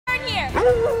I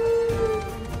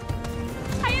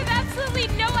have absolutely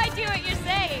no idea what you're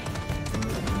saying.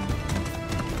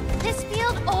 This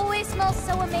field always smells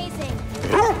so amazing.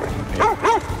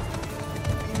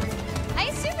 I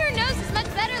assume your nose is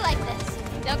much better like this.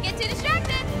 Don't get too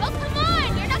distracted. Oh, come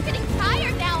on! You're not getting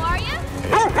tired now, are you?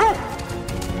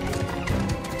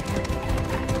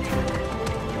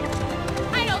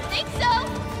 I don't think so.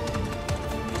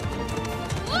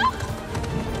 Whoa!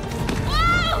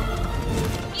 Whoa!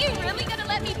 You really gonna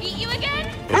let me beat you again?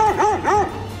 Whoa!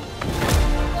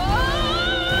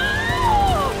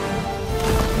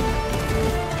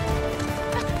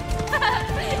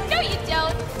 No, you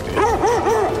don't.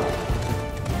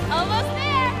 Almost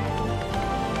there.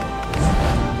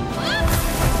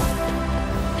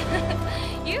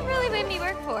 You really made me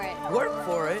work for it. Work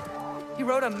for it? You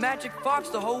rode a magic fox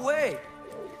the whole way.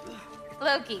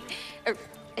 Loki, or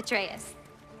Atreus,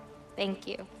 thank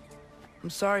you. I'm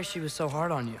sorry she was so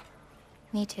hard on you.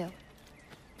 Me too.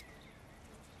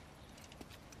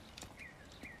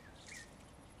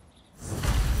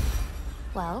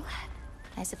 Well,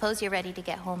 I suppose you're ready to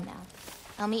get home now.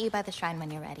 I'll meet you by the shrine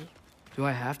when you're ready. Do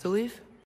I have to leave?